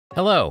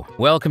Hello,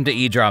 welcome to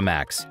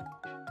EdrawMax.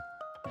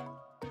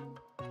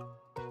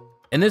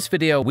 In this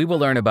video, we will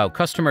learn about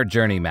customer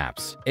journey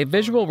maps, a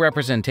visual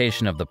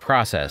representation of the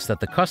process that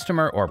the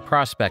customer or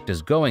prospect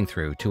is going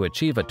through to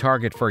achieve a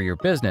target for your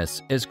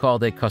business is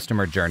called a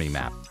customer journey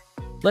map.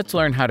 Let's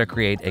learn how to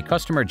create a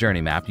customer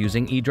journey map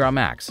using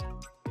EdrawMax.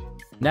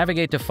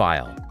 Navigate to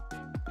File.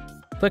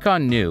 Click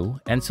on New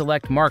and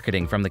select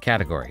Marketing from the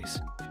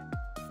categories.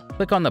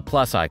 Click on the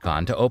plus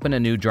icon to open a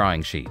new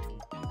drawing sheet.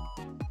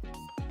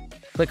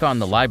 Click on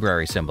the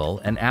library symbol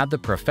and add the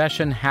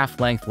Profession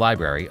half-length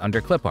library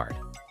under Clipart.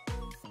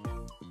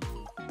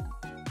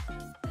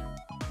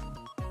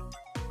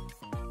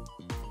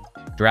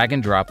 Drag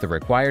and drop the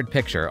required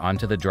picture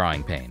onto the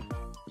drawing pane.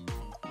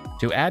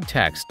 To add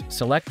text,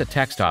 select the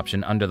Text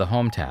option under the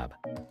Home tab.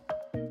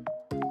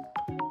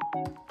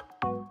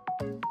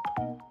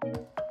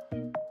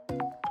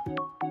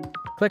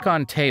 Click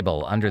on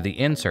Table under the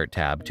Insert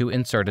tab to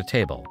insert a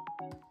table.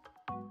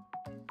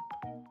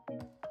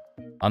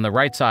 On the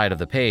right side of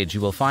the page, you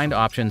will find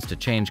options to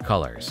change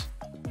colors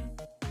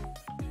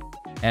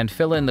and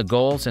fill in the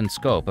goals and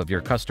scope of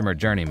your customer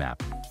journey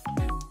map.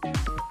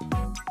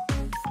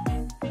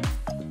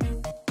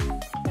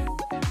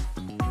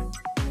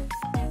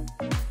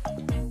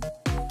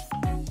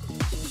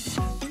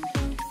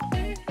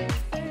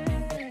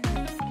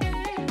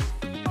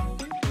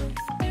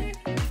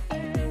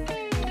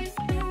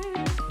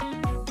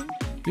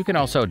 You can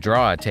also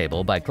draw a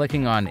table by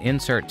clicking on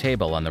Insert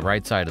Table on the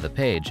right side of the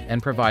page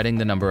and providing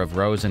the number of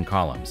rows and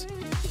columns.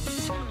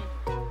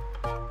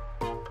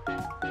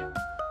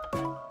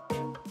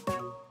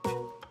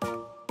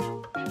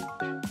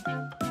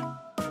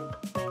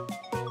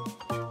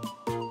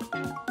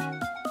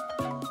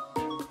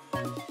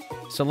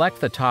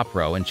 Select the top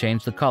row and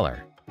change the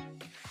color.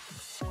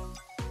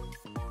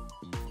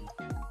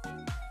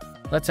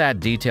 Let's add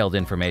detailed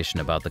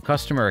information about the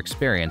customer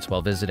experience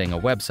while visiting a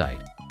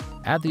website.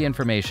 Add the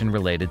information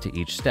related to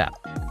each step.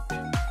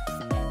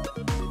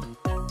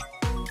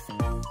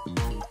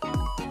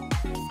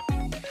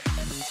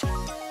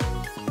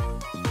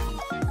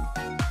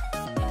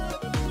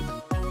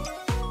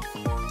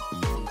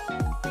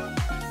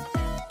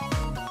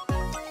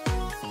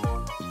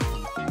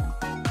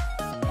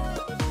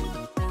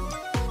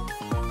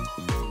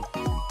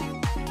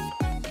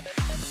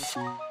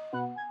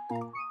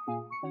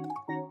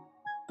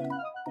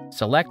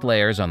 Select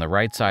Layers on the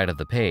right side of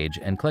the page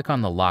and click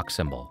on the lock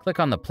symbol.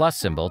 Click on the plus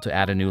symbol to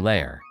add a new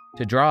layer.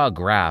 To draw a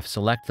graph,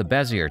 select the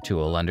Bezier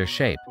tool under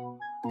Shape.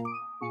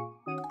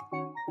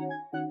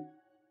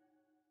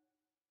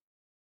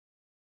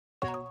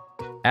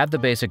 Add the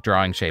basic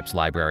drawing shapes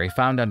library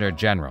found under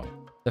General.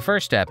 The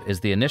first step is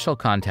the initial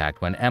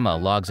contact when Emma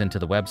logs into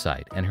the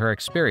website and her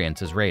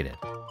experience is rated.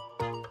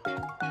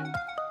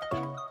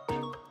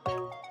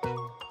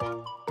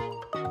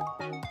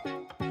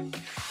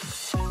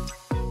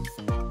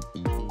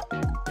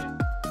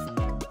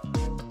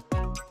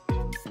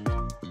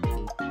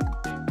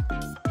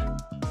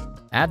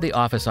 Add the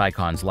Office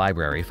Icons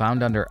library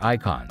found under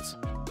Icons.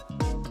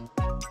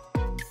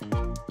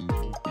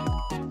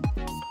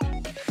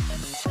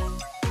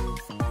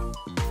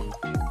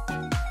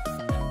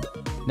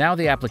 Now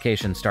the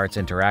application starts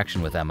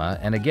interaction with Emma,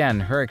 and again,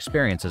 her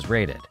experience is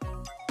rated.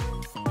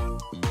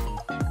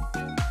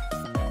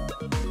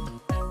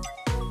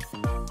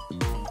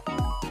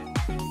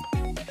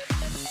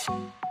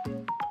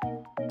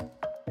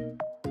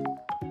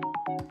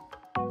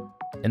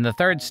 In the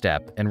third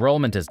step,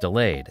 enrollment is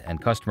delayed and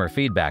customer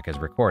feedback is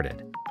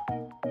recorded.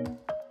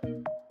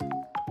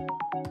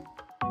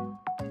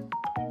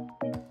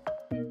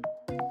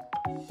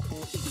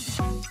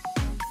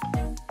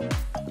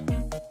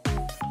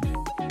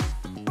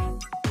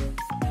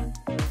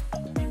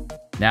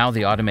 Now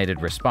the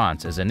automated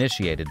response is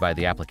initiated by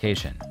the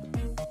application.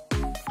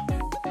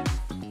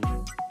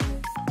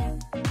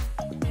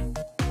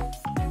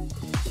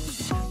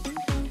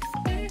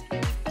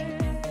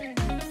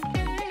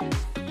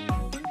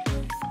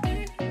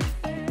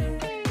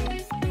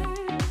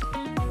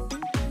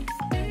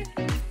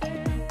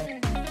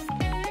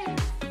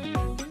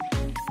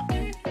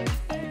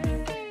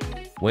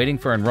 Waiting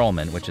for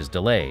enrollment, which is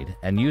delayed,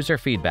 and user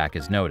feedback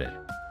is noted.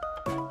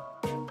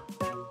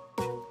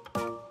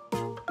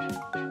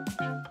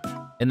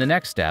 In the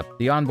next step,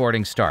 the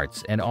onboarding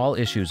starts and all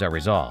issues are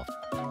resolved.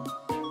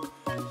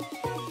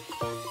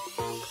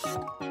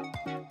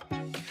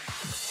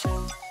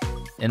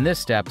 In this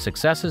step,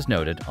 success is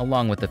noted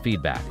along with the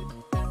feedback.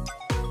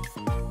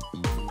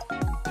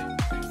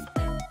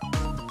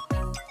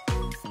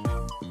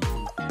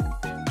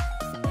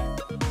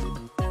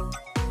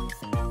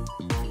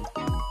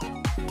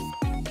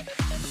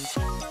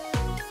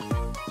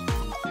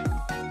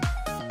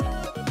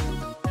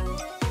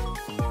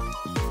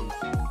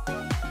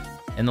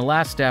 In the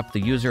last step, the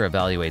user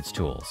evaluates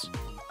tools.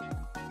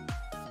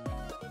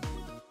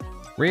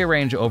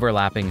 Rearrange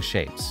overlapping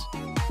shapes.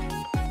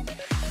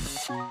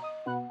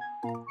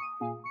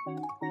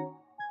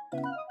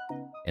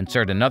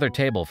 Insert another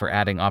table for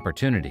adding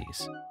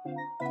opportunities.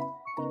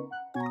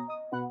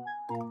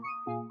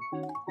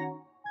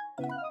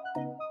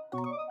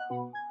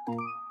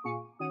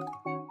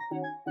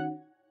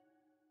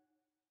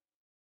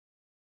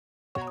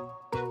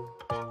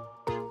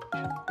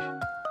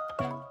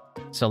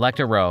 Select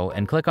a row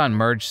and click on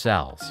Merge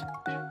Cells.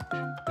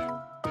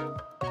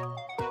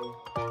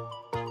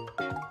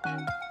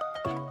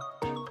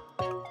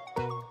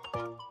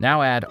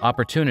 Now add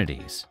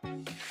Opportunities.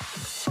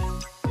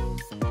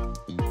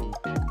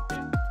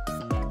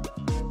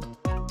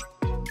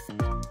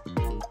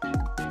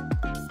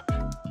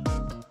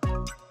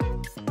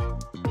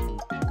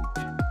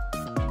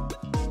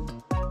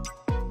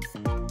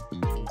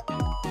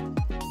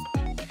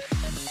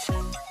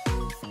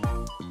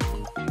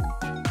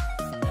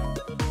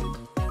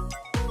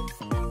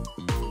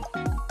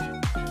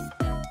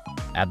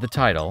 Add the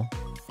title,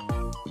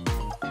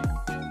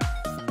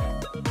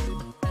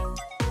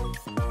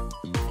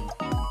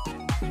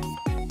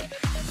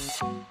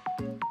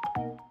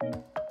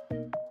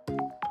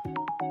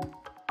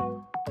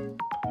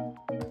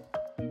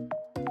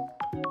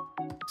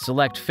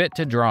 select Fit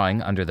to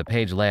Drawing under the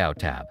Page Layout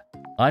tab.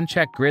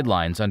 Uncheck Grid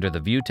Lines under the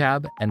View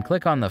tab and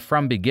click on the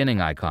From Beginning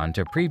icon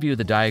to preview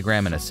the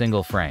diagram in a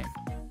single frame.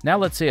 Now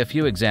let's see a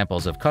few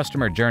examples of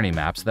customer journey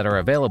maps that are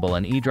available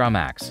in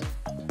EdrawMax.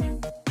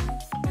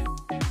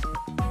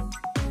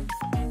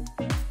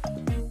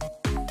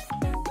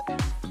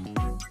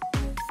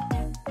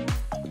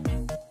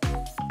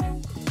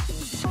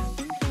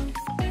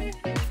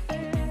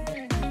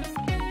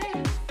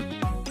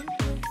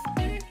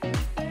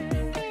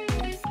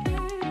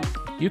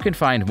 You can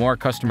find more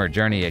customer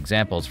journey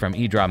examples from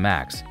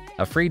EdrawMax.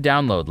 A free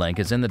download link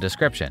is in the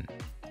description.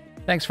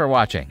 Thanks for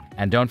watching,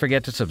 and don't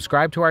forget to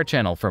subscribe to our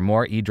channel for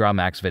more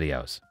EdrawMax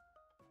videos.